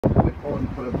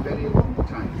on for a very long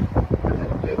time and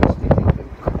had devastating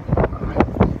impact on the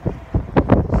Highlands.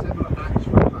 Several acts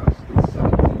were passed in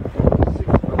 1746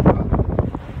 for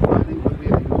banning the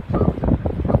wearing of tartan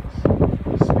and cuffs,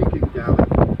 speaking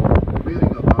Gaelic,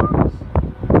 wearing of arms,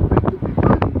 effectively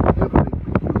banning everything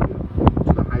peculiar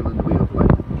to the Highland way of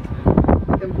life.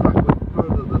 The impact went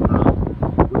further than that,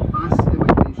 with mass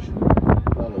immigration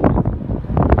following.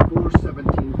 Before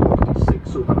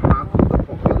 1746, over half of the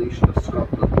population of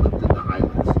Scotland lived in the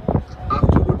Highlands.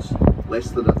 Afterwards,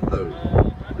 less than a third.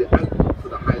 The outlook for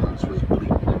the Highlands was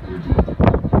bleak indeed.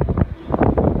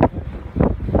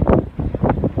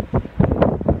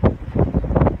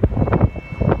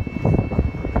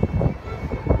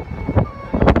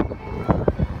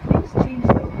 Things changed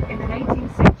though in the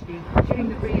 19th century during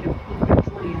the reign of Queen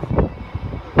Victoria.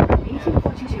 From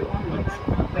 1842 onwards,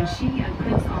 when she and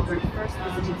Prince Albert first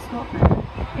visited Scotland,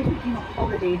 it became a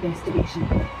holiday destination.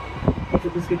 If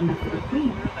it was good enough for the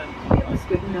Queen, it was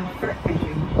good enough for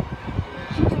everyone.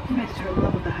 She documented her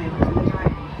love of the Highlands